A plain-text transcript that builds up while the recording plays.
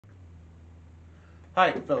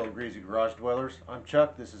Hi, fellow Greasy Garage Dwellers. I'm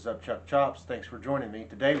Chuck. This is Up Chuck Chops. Thanks for joining me.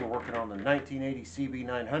 Today we're working on the 1980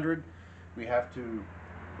 CB900. We have to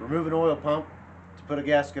remove an oil pump to put a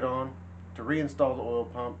gasket on, to reinstall the oil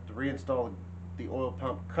pump, to reinstall the oil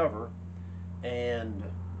pump cover, and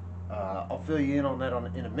I'll fill you in on that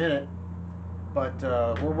in a minute. But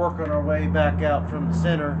we're working our way back out from the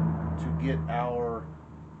center to get our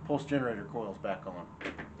pulse generator coils back on.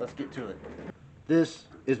 Let's get to it. This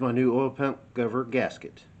is my new oil pump cover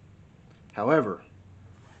gasket. However,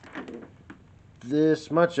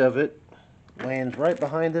 this much of it lands right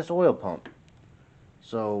behind this oil pump.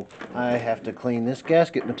 So I have to clean this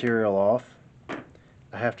gasket material off.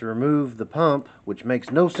 I have to remove the pump, which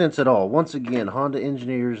makes no sense at all. Once again, Honda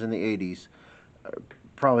engineers in the 80s,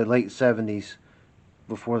 probably late 70s,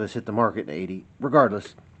 before this hit the market in 80.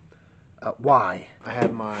 Regardless, why? I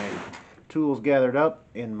have my tools gathered up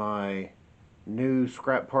in my new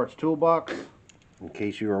scrap parts toolbox. In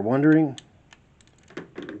case you are wondering,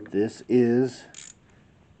 this is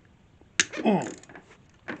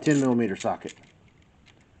 10mm socket.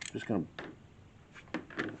 Just gonna,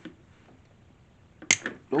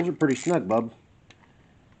 those are pretty snug, bub.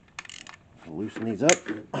 I'll loosen these up,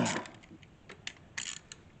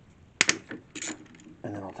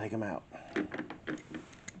 and then I'll take them out.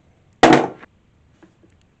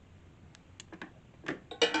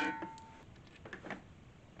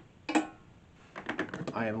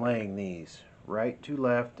 I am laying these right to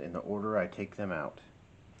left in the order I take them out.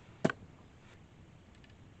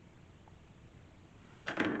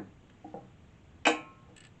 So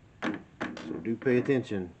do pay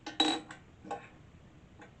attention.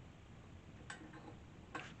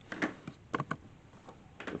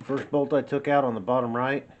 The first bolt I took out on the bottom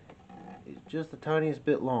right is just the tiniest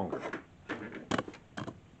bit longer.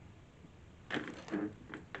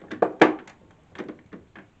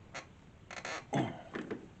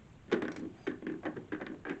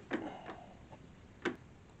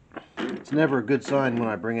 It's never a good sign when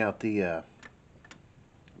I bring out the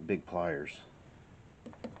big pliers.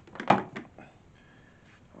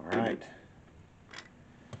 Alright,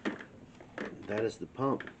 that is the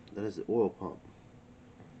pump. That is the oil pump.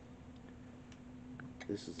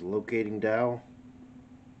 This is the locating dowel.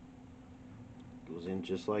 Goes in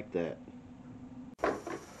just like that.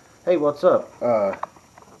 Hey, what's up?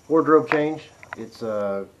 Wardrobe change. It's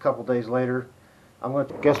a couple days later.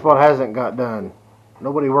 Guess what hasn't got done?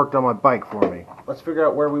 Nobody worked on my bike for me. Let's figure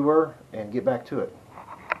out where we were and get back to it.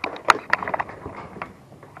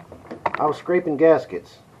 I was scraping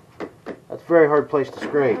gaskets. That's a very hard place to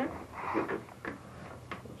scrape.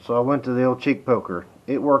 So I went to the old cheek poker.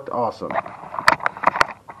 It worked awesome.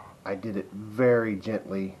 I did it very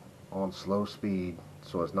gently on slow speed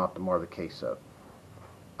so as not to mar the case up.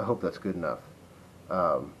 I hope that's good enough.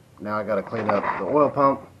 Now I got to clean up the oil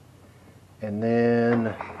pump and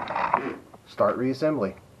then start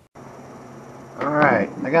reassembly. Alright,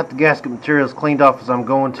 I got the gasket materials cleaned off as I'm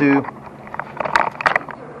going to.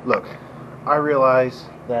 Look, I realize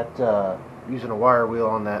that using a wire wheel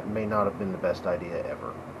on that may not have been the best idea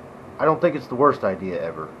ever. I don't think it's the worst idea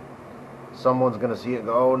ever. Someone's going to see it and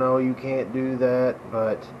go, oh no, you can't do that,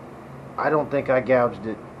 but I don't think I gouged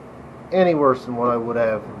it any worse than what I would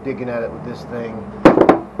have digging at it with this thing.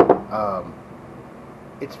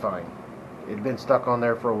 It's fine. It had been stuck on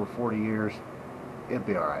there for over 40 years. It'll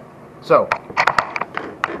be alright. So, I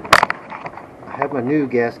have my new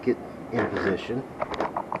gasket in position.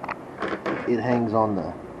 It hangs on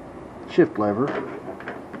the shift lever.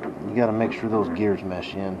 You got to make sure those gears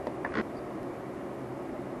mesh in.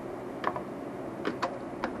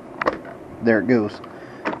 There it goes.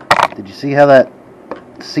 Did you see how that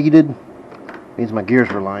seated? Means my gears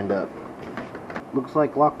were lined up. Looks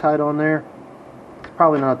like Loctite on there. It's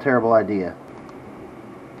probably not a terrible idea.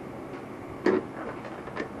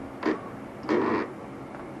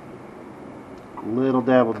 Little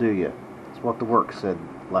dab will do you. That's what the work said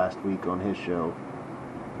last week on his show.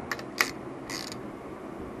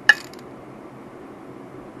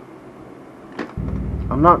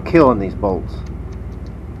 I'm not killing these bolts.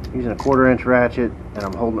 I'm using a 1/4" ratchet and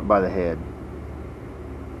I'm holding it by the head.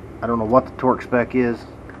 I don't know what the torque spec is,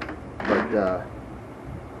 but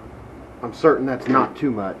I'm certain that's not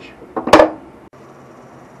too much.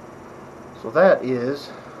 So that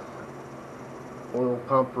is oil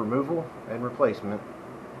pump removal and replacement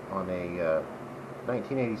on a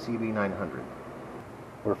 1980 CB900.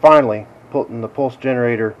 We're finally putting the pulse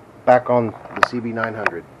generator back on the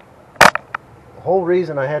CB900. The whole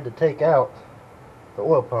reason I had to take out the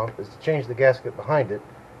oil pump is to change the gasket behind it,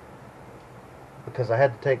 because I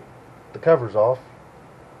had to take the covers off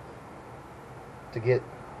to get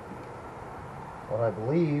what I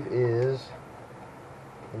believe is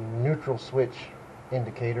the neutral switch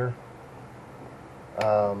indicator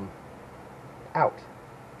out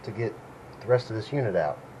to get the rest of this unit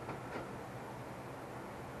out.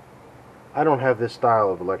 I don't have this style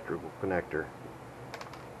of electrical connector.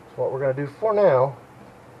 So what we're going to do for now,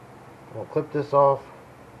 we'll clip this off,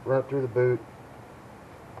 run it through the boot.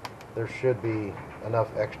 There should be enough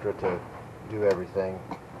extra to do everything.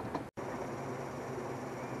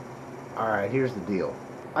 Alright, here's the deal.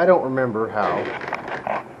 I don't remember how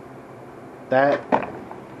that,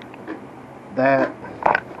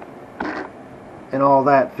 and all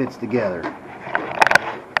that fits together.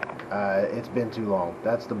 It's been too long.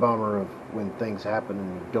 That's the bummer of when things happen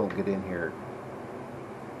and you don't get in here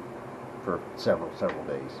for several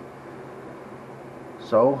days.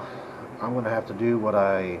 So I'm going to have to do what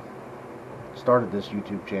I started this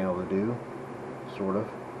YouTube channel to do, sort of.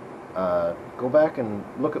 Go back and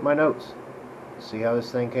look at my notes, see how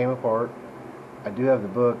this thing came apart. I do have the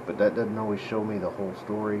book, but that doesn't always show me the whole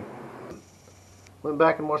story. Went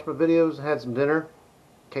back and watched my videos, had some dinner,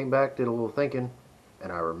 came back, did a little thinking,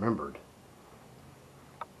 and I remembered.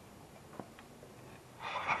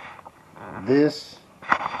 This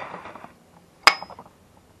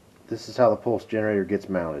is how the pulse generator gets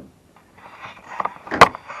mounted.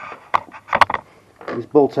 These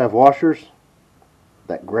bolts have washers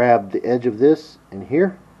that grab the edge of this in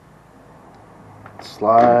here. It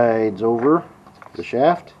slides over the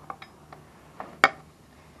shaft.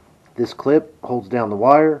 This clip holds down the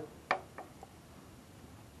wire.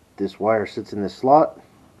 This wire sits in this slot.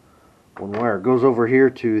 One wire goes over here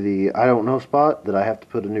to the I don't know spot that I have to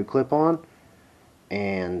put a new clip on,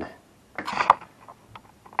 and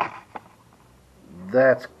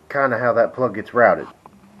that's kind of how that plug gets routed.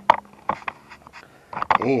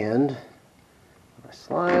 And I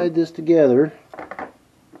slide this together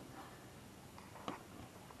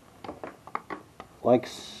like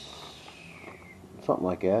something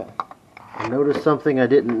like that. I noticed something I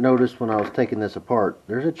didn't notice when I was taking this apart.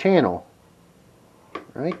 There's a channel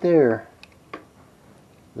right there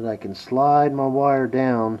that I can slide my wire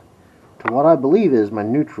down to what I believe is my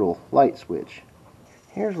neutral light switch.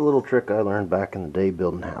 Here's a little trick I learned back in the day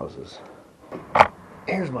building houses.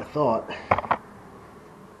 Here's my thought.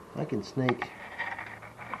 I can snake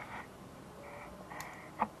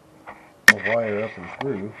my wire up and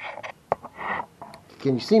through.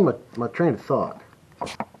 Can you see my train of thought?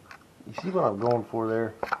 You see what I'm going for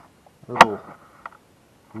there? A little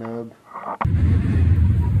nub.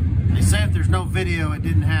 They say if there's no video, it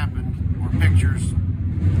didn't happen, or pictures.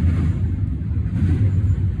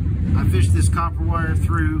 I fished this copper wire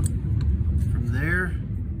through from there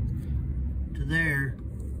to there.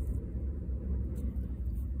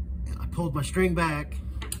 I pulled my string back,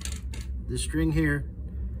 this string here,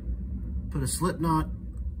 put a slip knot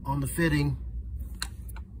on the fitting,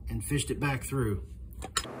 and fished it back through.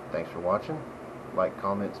 Thanks for watching. Like,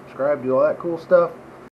 comment, subscribe, do all that cool stuff.